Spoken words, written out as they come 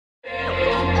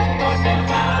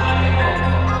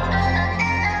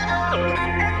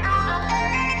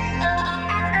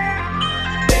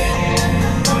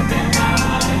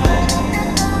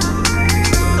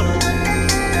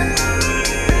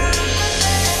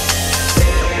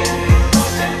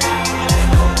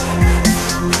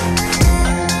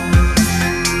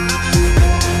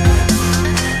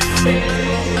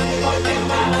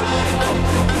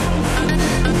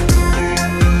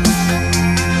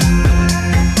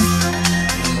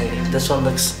this one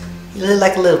looks, you look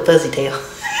like a little fuzzy tail.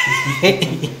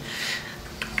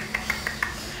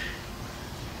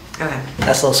 Okay.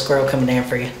 That's a little squirrel coming down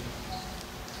for you.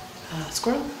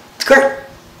 Squirrel? Squirrel.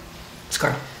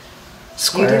 Squirrel.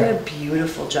 Squirrel. You did a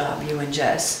beautiful job, you and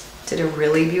Jess. Did a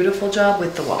really beautiful job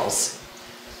with the walls.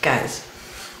 Guys,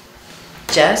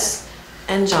 Jess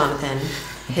and Jonathan,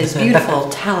 his beautiful,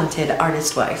 talented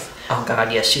artist wife. Oh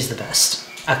God, yes, she's the best.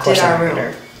 Of Did course our I room.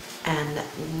 her. And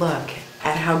look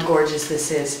at how gorgeous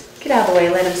this is. Get out of the way,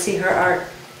 let him see her art.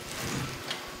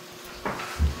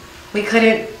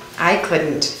 I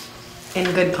couldn't,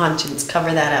 in good conscience,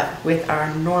 cover that up with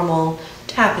our normal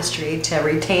tapestry to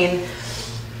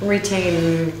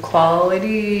retain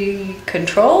quality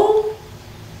control.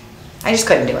 I just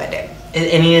couldn't do it, dude.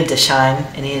 It needed to shine.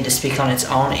 It needed to speak on its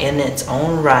own, in its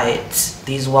own right.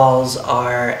 These walls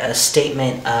are a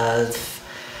statement of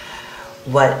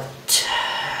what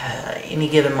any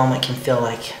given moment can feel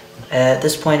like. At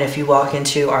this point, if you walk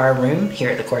into our room here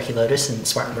at the Quirky Lotus in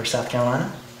Spartanburg, South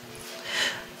Carolina,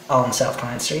 on South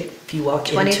Pine Street, if you walk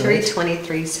into it,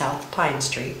 2323 South Pine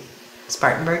Street,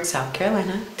 Spartanburg, South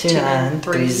Carolina,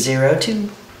 29302.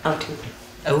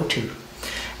 02. 02.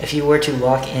 If you were to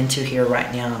walk into here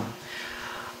right now,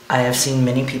 I have seen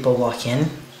many people walk in,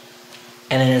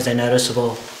 and it is a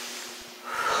noticeable,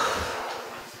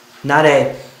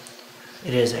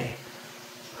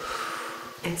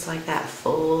 It's like that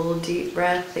full deep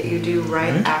breath that you do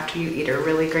right after you eat a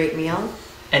really great meal.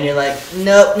 and you're like,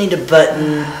 nope, need a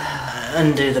button,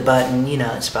 undo the button, you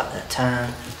know, it's about that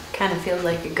time. Kind of feels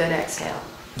like a good exhale.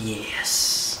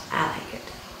 Yes. I like it.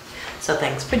 So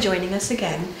thanks for joining us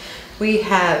again. We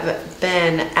have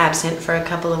been absent for a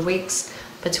couple of weeks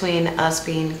between us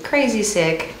being crazy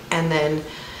sick and then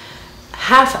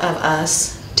half of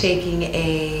us taking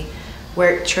a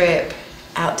work trip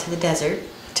out to the desert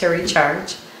to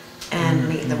recharge and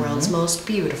meet the world's most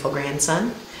beautiful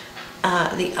grandson.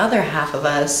 The other half of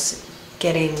us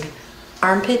getting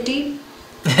armpit deep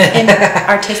in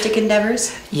artistic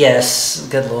endeavors. Yes,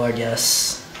 good Lord,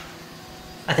 yes.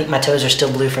 I think my toes are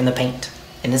still blue from the paint,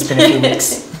 and it's been a few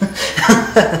weeks.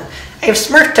 I have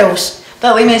smirk toes.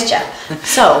 But we missed you.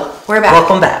 So, we're back.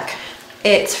 Welcome back.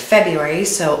 It's February,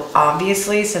 so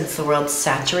obviously, since the world's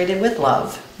saturated with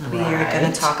love, we are going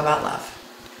Right. to talk about love.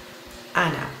 I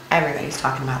know, everybody's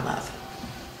talking about love.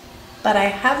 But I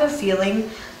have a feeling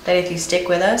that if you stick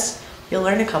with us, you'll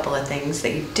learn a couple of things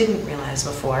that you didn't realize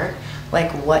before,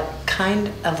 like what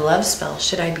kind of love spell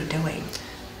should I be doing?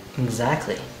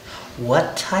 Exactly.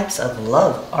 What types of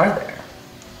love are there?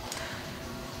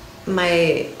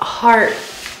 My heart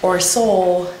or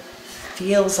soul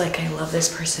feels like I love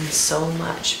this person so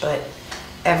much, but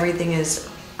everything is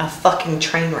a fucking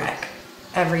train wreck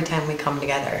every time we come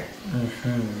together.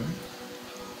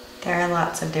 There are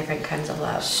lots of different kinds of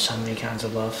love. So many kinds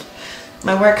of love.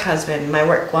 My work husband, my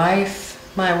work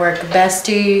wife, my work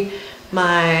bestie,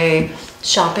 my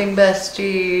shopping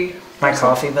bestie, My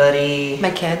coffee buddy.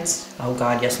 my kids. Oh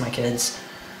God, yes, my kids.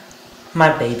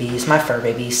 My babies, my fur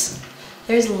babies.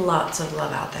 There's lots of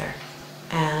love out there,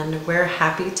 and we're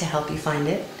happy to help you find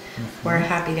it. We're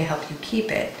happy to help you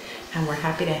keep it, and we're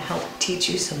happy to help teach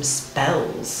you some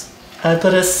spells I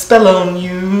put a spell on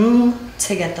you.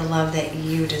 to get the love that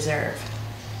you deserve.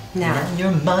 Now, Now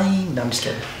you're mine. No, I'm just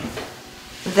kidding.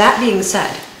 that being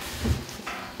said,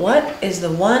 what is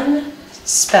the one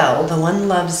spell, the one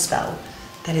love spell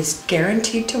that is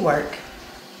guaranteed to work,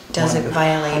 doesn't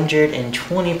violate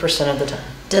 120% of the time.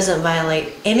 doesn't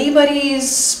violate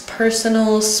anybody's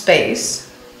personal space,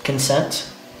 Consent.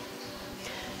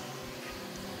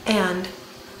 and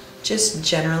just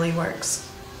generally works?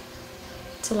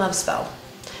 It's a love spell.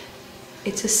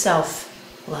 It's a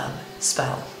self-love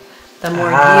spell. The more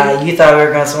You thought we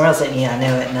were going somewhere else, didn't you? I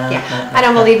knew it. No, yeah, no, I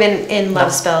don't no. believe in love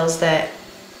No. spells that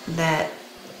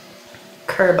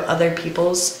curb other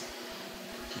people's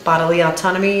bodily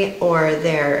autonomy or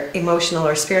their emotional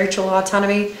or spiritual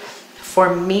autonomy.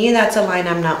 For me, that's a line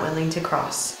I'm not willing to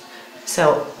cross.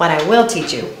 So what I will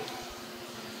teach you,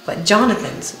 what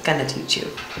Jonathan's gonna teach you,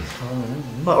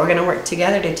 what we're gonna work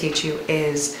together to teach you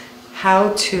is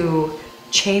how to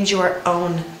change your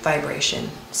own vibration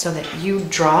so that you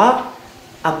draw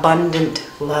abundant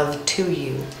love to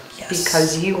you. Yes.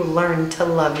 Because you learn to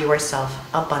love yourself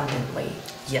abundantly.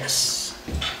 Yes.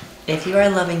 If you are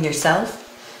loving yourself,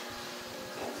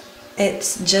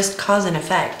 it's just cause and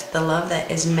effect. The love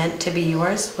that is meant to be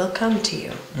yours will come to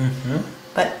you.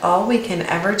 But all we can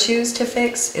ever choose to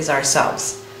fix is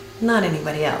ourselves, not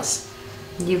anybody else.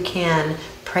 You can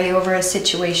pray over a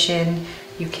situation.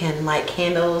 You can light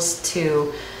candles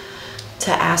to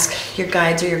ask your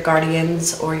guides or your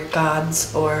guardians or your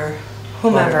gods or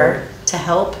whomever to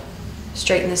help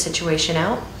straighten the situation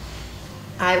out,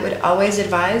 I would always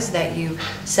advise that you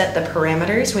set the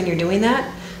parameters when you're doing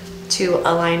that to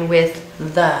align with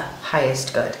the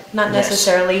highest good. Not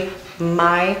necessarily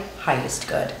my highest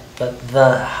good. But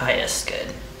the highest good.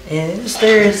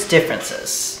 There's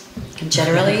differences.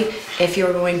 Generally, if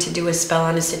you're going to do a spell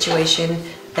on a situation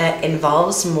that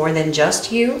involves more than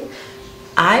just you,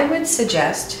 I would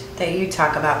suggest that you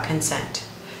talk about consent.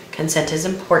 Consent is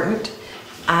important.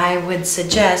 I would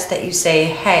suggest that you say,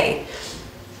 hey,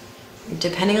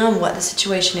 depending on what the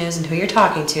situation is and who you're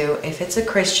talking to, if it's a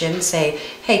Christian, say,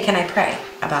 hey, can I pray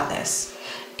about this?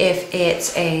 If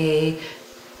it's a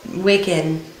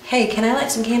Wiccan, hey, can I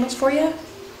light some candles for you?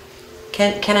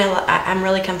 I'm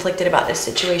really conflicted about this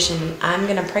situation. I'm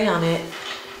going to pray on it,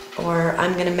 or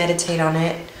I'm going to meditate on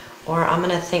it, or I'm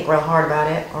going to think real hard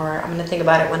about it, or I'm going to think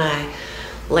about it when I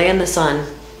lay in the sun.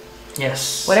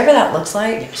 Yes. Whatever that looks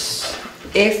like. Yes.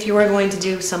 If you are going to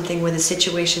do something with a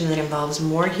situation that involves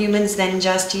more humans than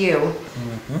just you,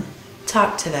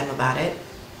 talk to them about it.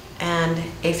 And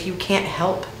if you can't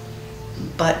help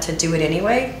but to do it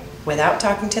anyway without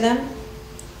talking to them,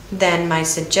 then my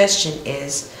suggestion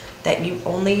is that you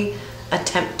only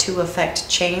attempt to affect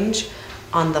change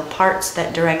on the parts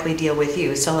that directly deal with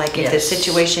you. So like if the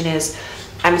situation is,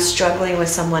 I'm struggling with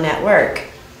someone at work,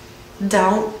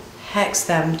 don't hex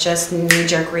them, just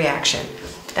knee-jerk reaction.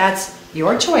 That's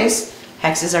your choice.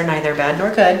 Hexes are neither bad nor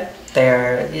good.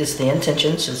 There is the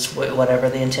intentions, it's whatever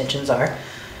the intentions are.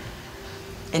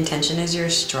 Intention is your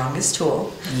strongest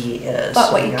tool. Yes.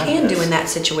 But what you can do in that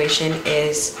situation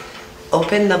is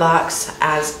open the box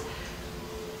as,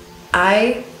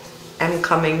 I am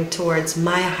coming towards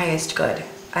my highest good.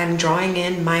 I'm drawing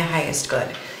in my highest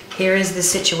good. Here is the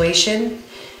situation.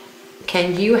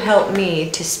 Can you help me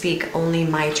to speak only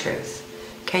my truth?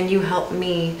 Can you help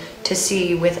me to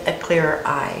see with a clearer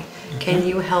eye? Can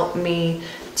you help me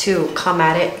to come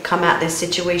at this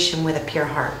situation with a pure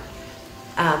heart?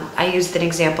 I used an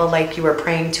example like you were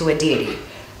praying to a deity,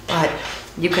 but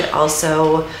you could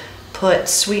also put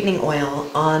sweetening oil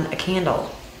on a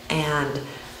candle and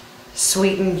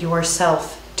sweeten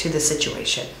yourself to the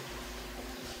situation.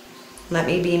 Let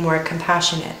me be more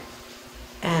compassionate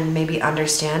and maybe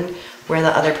understand where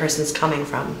the other person's coming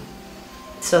from,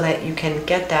 so that you can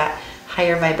get that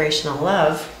higher vibrational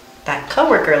love, that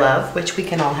coworker love, which we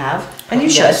can all have, and you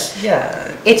should.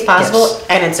 Yeah. It's possible,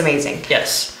 and it's amazing.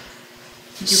 Yes.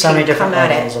 So many different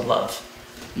levels of love.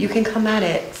 You can come at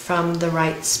it from the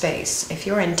right space. If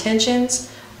your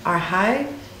intentions are high,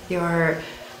 your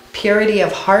purity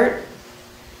of heart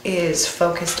is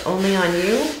focused only on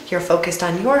you, you're focused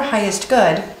on your highest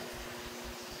good,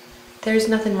 there's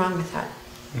nothing wrong with that.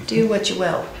 Do what you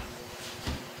will.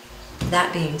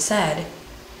 That being said,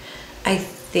 I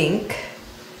think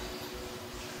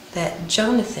that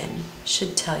Jonathan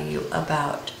should tell you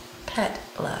about pet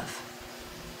love.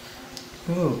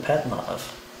 Ooh, pet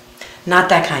love. Not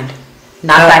that kind.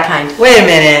 Not that kind. Wait a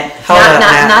minute. Hold up.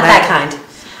 Not that kind.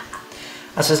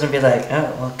 I was supposed to be like,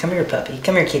 oh, well, come here, puppy.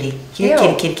 Come here, kitty. Ew.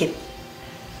 Kitty.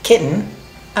 Kitten.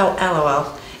 Oh,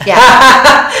 LOL.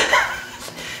 Yeah.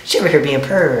 She over here being a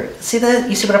pervert. See that?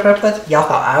 You see what I put up with? Y'all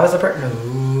thought I was a pervert?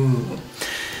 No.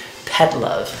 Pet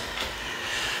love.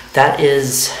 That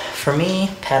is, for me,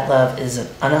 pet love is an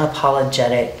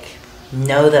unapologetic,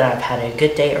 know that I've had a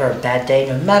good day or a bad day,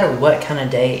 no matter what kind of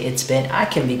day it's been. I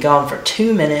can be gone for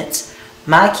 2 minutes.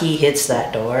 My key hits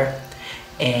that door.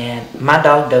 And my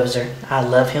dog Dozer, I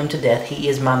love him to death. He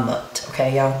is my mutt,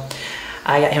 okay, y'all?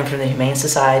 I got him from the Humane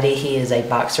Society. He is a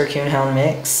Boxer Coonhound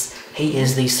mix. He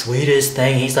is the sweetest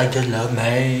thing. He's like, just love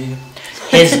me.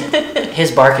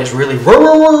 His bark is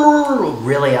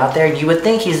really out there. You would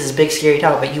think he's this big scary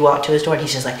dog, but you walk to his door and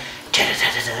he's just like,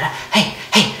 hey,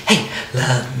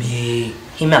 love me.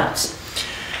 He melts.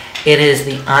 It is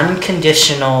the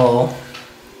unconditional,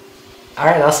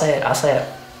 alright, I'll say it.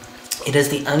 It is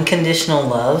the unconditional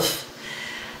love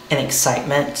and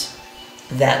excitement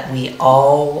that we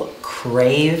all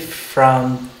crave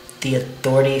from the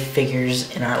authority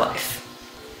figures in our life.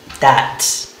 That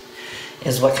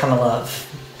is what kind of love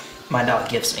my dog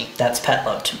gives me. That's pet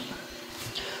love to me.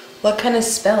 What kind of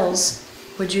spells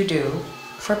would you do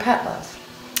for pet love?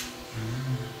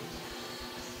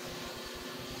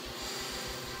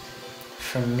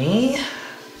 For me,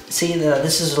 see,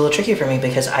 this is a little tricky for me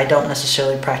because I don't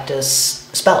necessarily practice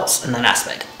spells in that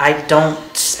aspect. I don't...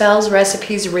 Spells,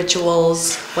 recipes,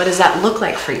 rituals, what does that look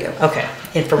like for you? Okay,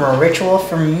 and from a ritual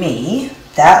for me,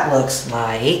 that looks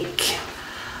like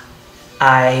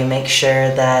I make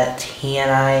sure that he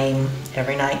and I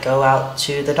every night go out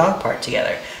to the dog park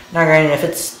together. Now granted, if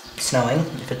it's snowing,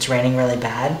 if it's raining really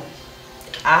bad,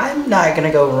 I'm not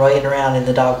gonna go rolling around in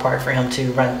the dog park for him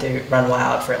to run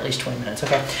wild for at least 20 minutes.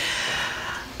 Okay,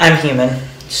 I'm human.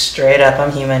 Straight up,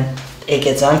 I'm human. It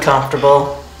gets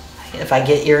uncomfortable. If I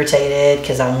get irritated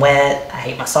because I'm wet, I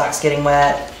hate my socks getting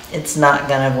wet. It's not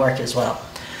gonna work as well.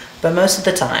 But most of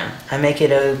the time, I make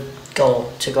it a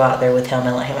goal to go out there with him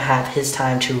and let him have his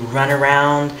time to run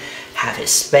around, have his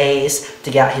space,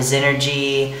 to get out his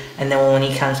energy, and then when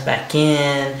he comes back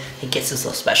in, he gets his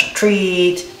little special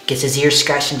treat, gets his ears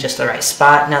scratched in just the right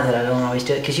spot. Now that I don't always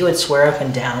do it, because you would swear up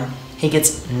and down, he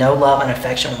gets no love and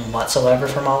affection whatsoever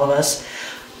from all of us.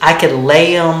 I could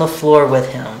lay on the floor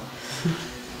with him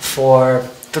for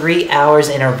 3 hours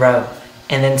in a row,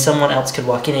 and then someone else could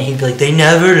walk in and he'd be like, they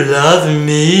never love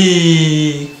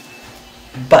me.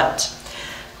 But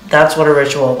that's what a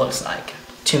ritual looks like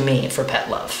to me for pet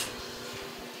love.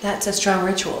 That's a strong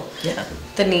ritual. Yeah.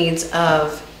 The needs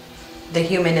of the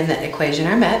human in the equation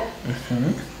are met.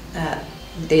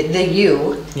 The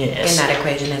you Yes. in that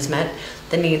equation is met.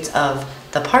 The needs of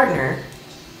the partner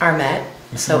are met.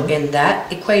 So in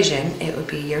that equation, it would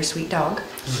be your sweet dog.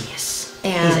 Yes.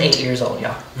 And he's 8 years old,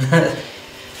 y'all.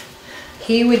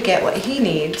 he would get what he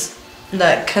needs.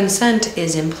 The consent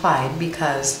is implied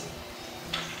because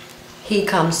he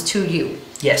comes to you.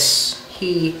 Yes.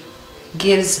 He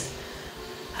gives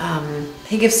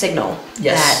signal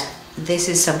Yes. that this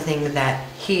is something that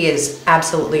he is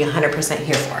absolutely 100%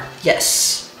 here for.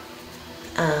 Yes.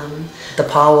 The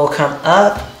paw will come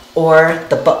up or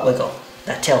the butt wiggle.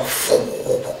 That tail,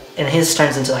 and his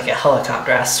turns into like a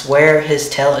helicopter. I swear his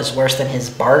tail is worse than his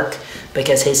bark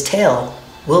because his tail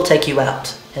will take you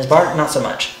out. His bark, not so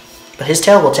much, but his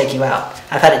tail will take you out.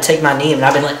 I've had it take my knee and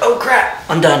I've been like, oh crap,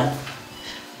 I'm done.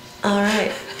 All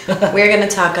right. We're going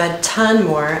to talk a ton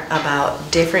more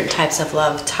about different types of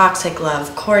love, toxic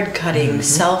love, cord cutting,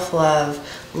 self-love,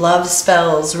 love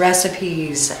spells,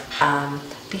 recipes,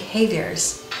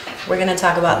 behaviors. We're going to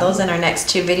talk about those in our next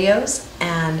 2 videos,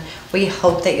 and we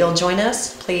hope that you'll join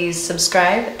us. Please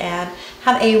subscribe and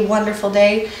have a wonderful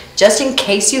day. Just in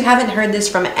case you haven't heard this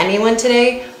from anyone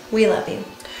today, we love you.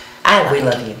 We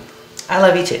love you. I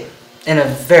love you too. In a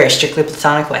very strictly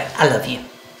platonic way. I love you.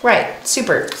 Right.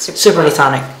 Super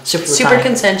platonic. Super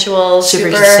consensual. Super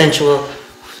consensual.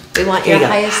 We want Here your you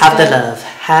go. highest Have the good. love.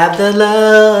 Have the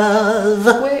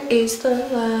love. Where is the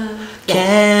love? Yeah.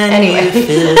 Can Anyway. you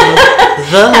feel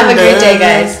the Have a great day, love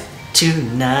guys.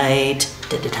 tonight?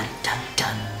 Dun, dun, dun, dun.